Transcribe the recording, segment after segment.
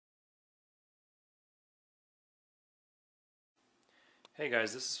Hey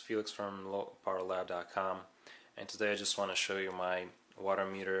guys, this is Felix from lowpowerlab.com, and today I just want to show you my water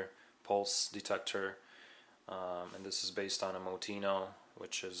meter pulse detector, and this is based on a Moteino,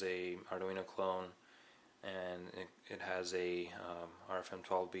 which is a Arduino clone, and it has a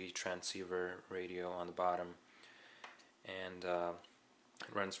RFM12B transceiver radio on the bottom, and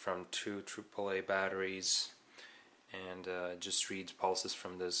it runs from two AAA batteries, and it just reads pulses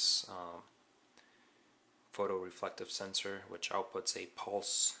from this photoreflective sensor, which outputs a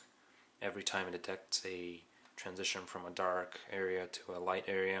pulse every time it detects a transition from a dark area to a light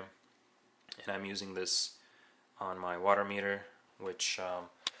area. And I'm using this on my water meter, which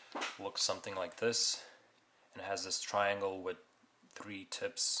looks something like this, and it has this triangle with 3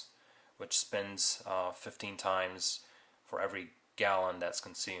 tips which spins 15 times for every gallon that's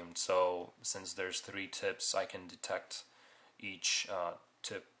consumed. So since there's 3 tips, I can detect each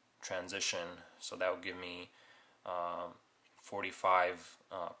tip transition, so that would give me 45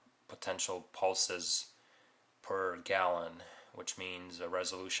 potential pulses per gallon, which means a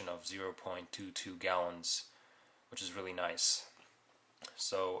resolution of 0.22 gallons, which is really nice.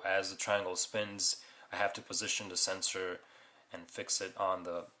 So as the triangle spins, I have to position the sensor and fix it on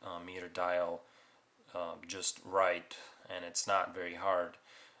the meter dial just right, and it's not very hard,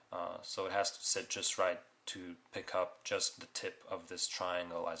 so it has to sit just right to pick up just the tip of this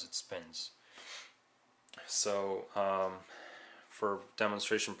triangle as it spins. So for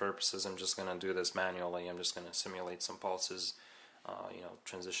demonstration purposes, I'm just going to do this manually. I'm just going to simulate some pulses,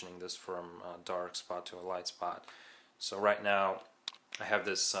 transitioning this from a dark spot to a light spot. So right now I have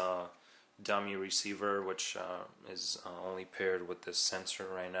this dummy receiver, which is only paired with this sensor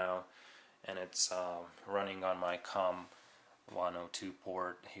right now, and it's running on my COM 102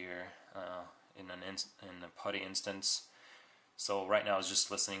 port here in a PuTTY instance. So right now it's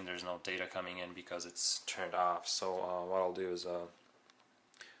just listening. There's no data coming in because it's turned off. So what I'll do is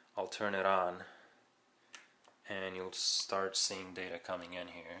I'll turn it on, and you'll start seeing data coming in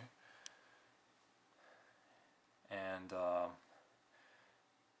here. And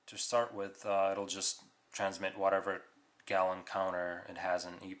to start with, it'll just transmit whatever gallon counter it has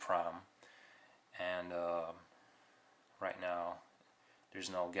in EEPROM. And right now there's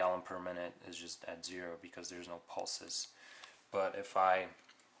no gallon per minute, it's just at 0 because there's no pulses. But if I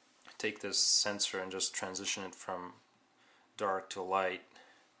take this sensor and just transition it from dark to light,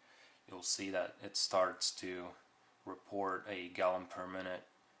 you'll see that it starts to report a gallon per minute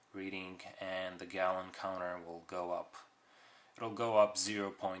reading, and the gallon counter will go up. It'll go up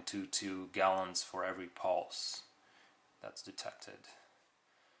 0.22 gallons for every pulse that's detected.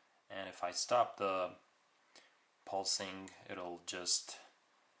 And if I stop the pulsing, it'll just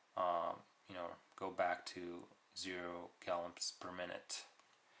go back to 0 gallons per minute.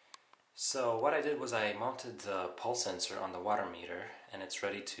 So what I did was I mounted the pulse sensor on the water meter, and it's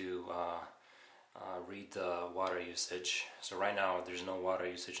ready to read the water usage. So right now there's no water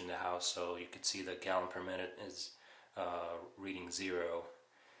usage in the house, so you can see the gallon per minute is reading 0.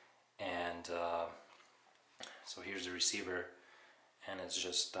 And so here's the receiver, and it's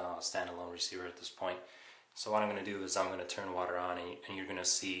just a standalone receiver at this point. So what I'm going to do is I'm going to turn water on, and you're going to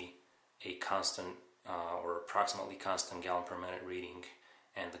see a constant or approximately constant gallon per minute reading,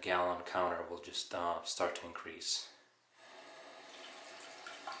 and the gallon counter will just start to increase.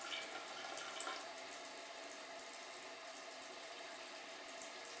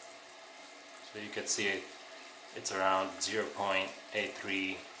 So you can see it's around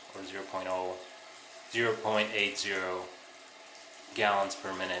 0.83 or 0.80 gallons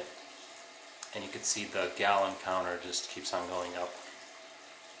per minute, and you can see the gallon counter just keeps on going up.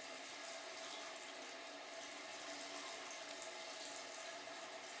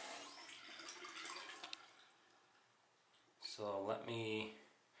 So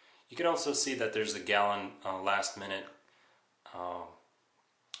you can also see that there's a gallon last minute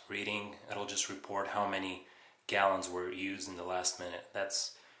reading. It'll just report how many gallons were used in the last minute.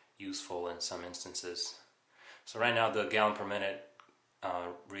 That's useful in some instances. So right now the gallon per minute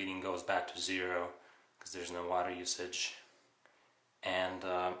reading goes back to 0 because there's no water usage. And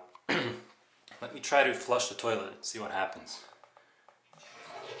let me try to flush the toilet and see what happens.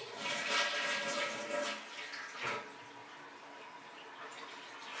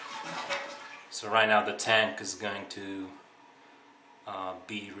 So right now the tank is going to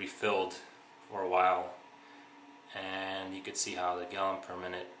be refilled for a while, and you can see how the gallon per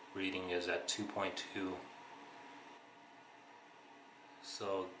minute reading is at 2.2.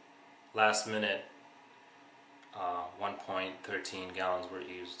 So last minute 1.13 gallons were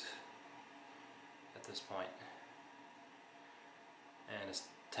used at this point, and this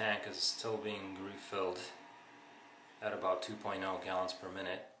tank is still being refilled, at about 2.0 gallons per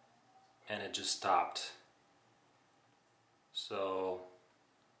minute, and it just stopped. So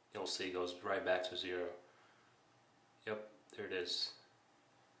you'll see it goes right back to 0. Yep, there it is.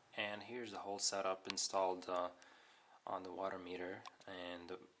 And here's the whole setup installed on the water meter, and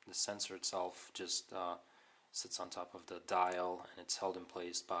the sensor itself just sits on top of the dial, and it's held in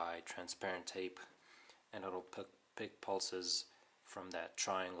place by transparent tape, and it'll pick pulses from that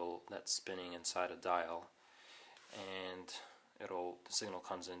triangle that's spinning inside a dial, and the signal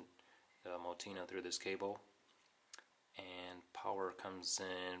comes in the Moteino through this cable, and power comes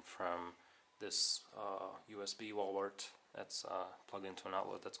in from this USB wall wart that's plugged into an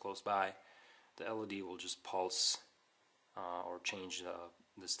outlet that's close by. The LED will just pulse or change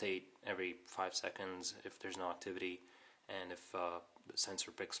the state every 5 seconds if there's no activity, and if the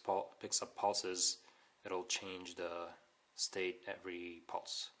sensor picks up pulses, it'll change the state every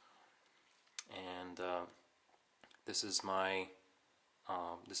pulse. And this is my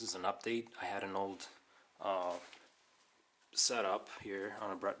this is an update. I had an old setup here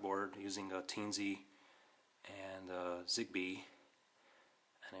on a breadboard using a Teensy and Zigbee,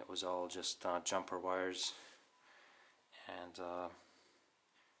 and it was all just jumper wires, and you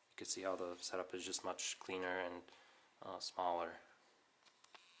can see how the setup is just much cleaner and smaller.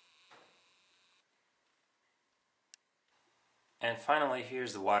 And finally,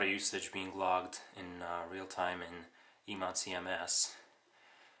 here's the water usage being logged in real time in EMONCMS.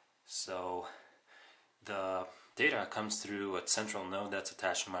 So the data comes through a central node that's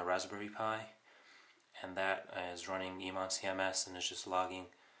attached to my Raspberry Pi, and that is running EMONCMS, and is just logging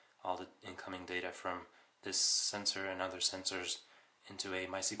all the incoming data from this sensor and other sensors into a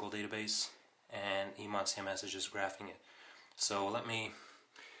MySQL database, and EMONCMS is just graphing it. So let me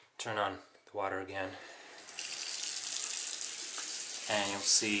turn on the water again, and you'll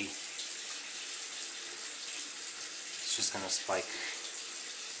see it's just going to spike.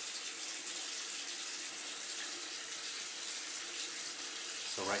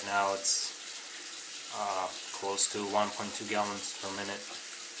 So right now it's close to 1.2 gallons per minute.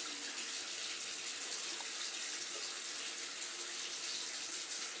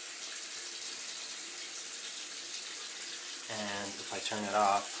 And if I turn it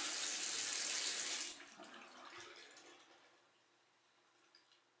off,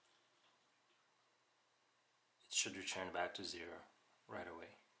 it should return back to 0 right away.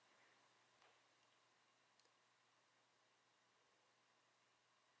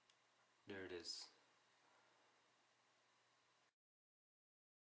 There it is.